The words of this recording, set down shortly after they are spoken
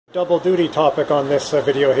Double duty topic on this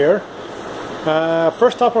video here.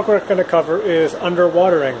 First topic we're going to cover is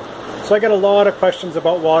underwatering. So I get a lot of questions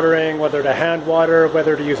about watering, whether to hand water,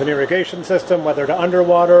 whether to use an irrigation system, whether to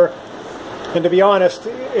underwater. And to be honest,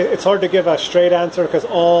 it's hard to give a straight answer because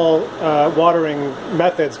all watering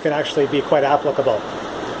methods can actually be quite applicable.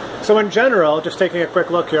 So in general, just taking a quick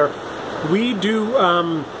look here, we do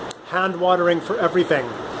hand watering for everything.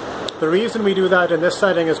 The reason we do that in this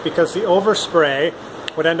setting is because the overspray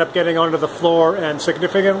would end up getting onto the floor and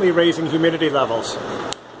significantly raising humidity levels.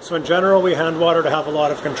 So in general, we hand water to have a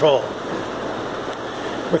lot of control.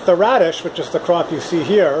 With the radish, which is the crop you see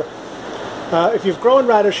here, if you've grown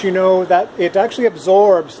radish, you know that it actually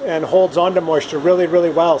absorbs and holds onto moisture really, really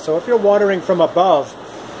well. So if you're watering from above,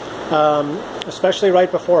 especially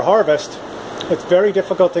right before harvest, it's very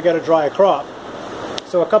difficult to get a dry crop.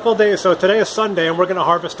 So a couple of days, so today is Sunday and we're going to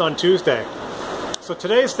harvest on Tuesday. So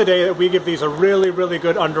today's the day that we give these a really, really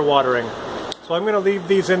good underwatering. So I'm going to leave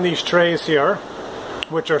these in these trays here,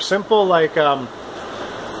 which are simple like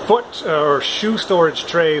foot or shoe storage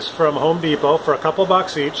trays from Home Depot for a couple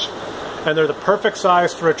bucks each. And they're the perfect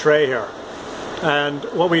size for a tray here. And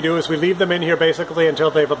what we do is we leave them in here basically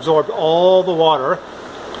until they've absorbed all the water.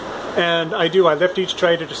 And I lift each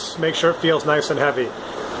tray to just make sure it feels nice and heavy.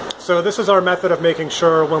 So this is our method of making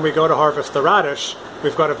sure when we go to harvest the radish,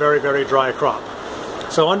 we've got a very, very dry crop.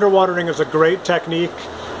 So underwatering is a great technique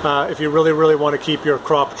if you really, really want to keep your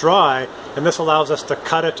crop dry, and this allows us to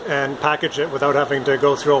cut it and package it without having to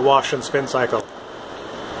go through a wash and spin cycle.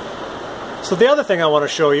 So the other thing I want to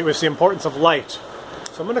show you is the importance of light.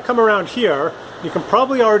 So I'm going to come around here. You can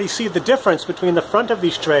probably already see the difference between the front of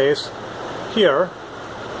these trays here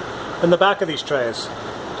and the back of these trays.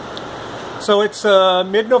 So it's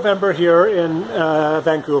mid-November here in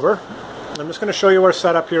Vancouver. I'm just going to show you our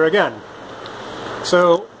setup here again.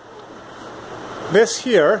 So this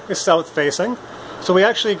here is south-facing, so we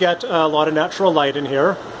actually get a lot of natural light in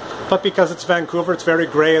here, but because it's Vancouver, it's very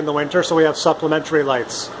gray in the winter, so we have supplementary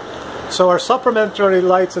lights. So our supplementary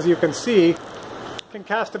lights, as you can see, can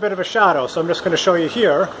cast a bit of a shadow, so I'm just going to show you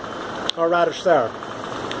here our radish there.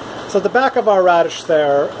 So the back of our radish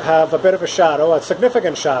there have a bit of a shadow, a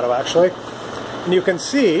significant shadow actually, and you can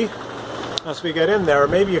see as we get in there,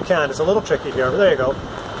 maybe you can, it's a little tricky here, but there you go.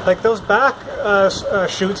 Like those back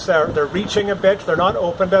shoots there, they're reaching a bit, they're not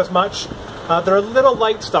opened as much, they're a little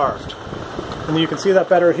light starved. And you can see that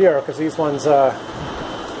better here because these ones are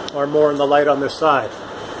more in the light on this side.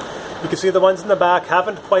 You can see the ones in the back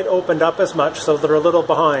haven't quite opened up as much, so they're a little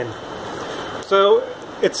behind. So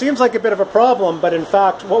it seems like a bit of a problem, but in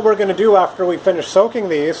fact what we're going to do after we finish soaking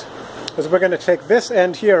these is we're going to take this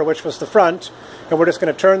end here, which was the front, and we're just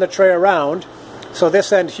going to turn the tray around. So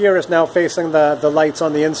this end here is now facing the lights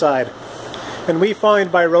on the inside. And we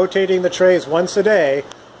find by rotating the trays once a day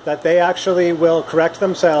that they actually will correct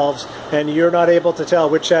themselves and you're not able to tell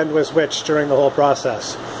which end was which during the whole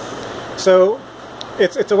process. So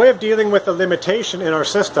it's a way of dealing with the limitation in our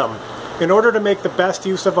system. In order to make the best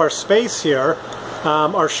use of our space here,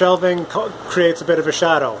 our shelving creates a bit of a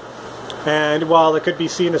shadow. And while it could be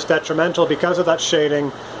seen as detrimental because of that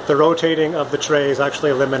shading, the rotating of the trays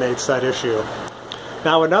actually eliminates that issue.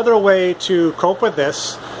 Now another way to cope with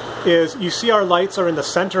this is you see our lights are in the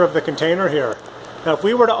center of the container here. Now if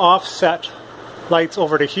we were to offset lights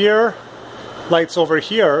over to here, lights over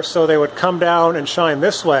here, so they would come down and shine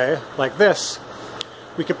this way, like this,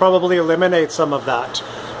 we could probably eliminate some of that.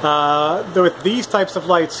 With these types of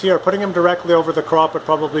lights here, putting them directly over the crop would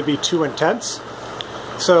probably be too intense.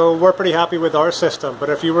 So we're pretty happy with our system, but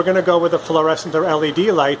if you were going to go with a fluorescent or LED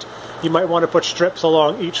light, you might want to put strips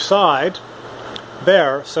along each side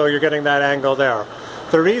there, so you're getting that angle there.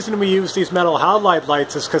 The reason we use these metal halide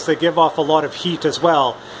lights is because they give off a lot of heat as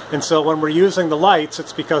well. And so when we're using the lights,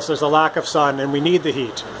 it's because there's a lack of sun and we need the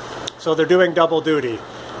heat. So they're doing double duty.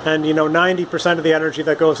 And you know, 90% of the energy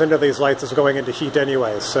that goes into these lights is going into heat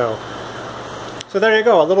anyways. So there you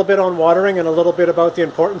go, a little bit on watering and a little bit about the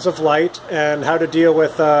importance of light and how to deal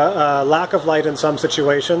with lack of light in some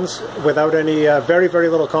situations without any very, very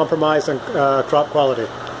little compromise in crop quality.